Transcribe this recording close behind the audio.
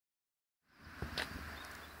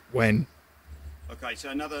when. Okay, so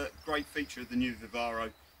another great feature of the new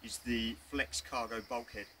Vivaro is the flex cargo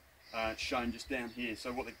bulkhead, shown just down here.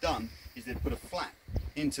 So what they've done is they've put a flap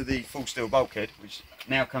into the full steel bulkhead, which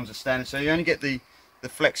now comes as standard. So you only get the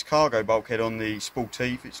flex cargo bulkhead on the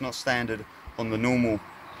Sportive. It's not standard on the normal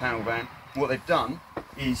panel van. What they've done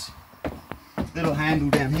is little handle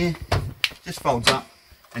down here just folds up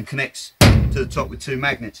and connects to the top with two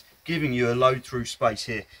magnets, giving you a load through space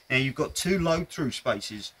here. Now you've got two load through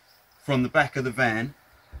spaces from the back of the van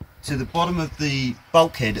to the bottom of the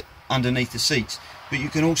bulkhead underneath the seats, but you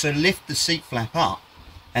can also lift the seat flap up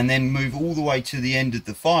and then move all the way to the end of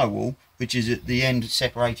the firewall, which is at the end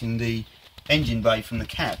separating the engine bay from the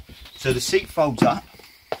cab. So the seat folds up,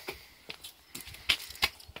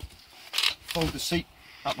 fold the seat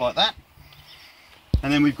up like that,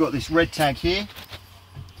 and then we've got this red tag here.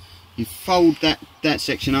 You fold that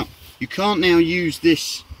section up. You can't now use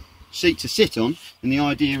this seat to sit on, and the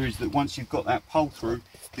idea is that once you've got that pull through,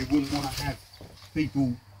 you wouldn't want to have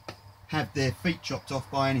people have their feet chopped off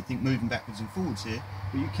by anything moving backwards and forwards here,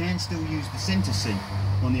 but you can still use the centre seat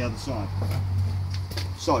on the other side.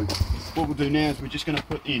 So what we'll do now is we're just going to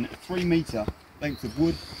put in a 3 metre length of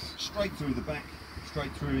wood straight through the back,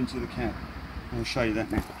 straight through into the cab. I'll show you that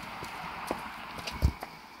now.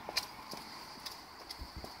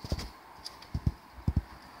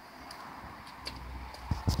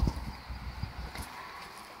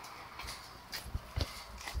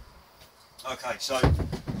 Okay, so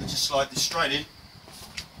let's just slide this straight in.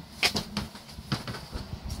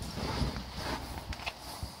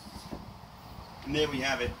 And there we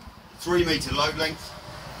have it, 3 metre load length.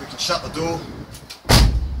 We can shut the door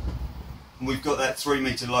and we've got that 3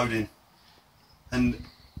 metre load in. And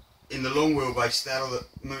in the long wheelbase that'll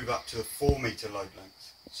move up to a 4 metre load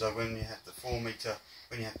length. So when you have the 4 metre,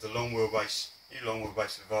 when you have the long wheelbase, new long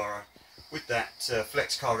wheelbase Vivaro, with that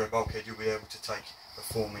flex cargo bulkhead you'll be able to take a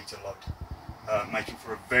 4 metre load, making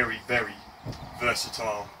for a very, very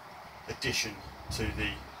versatile addition to the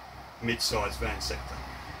mid-size van sector.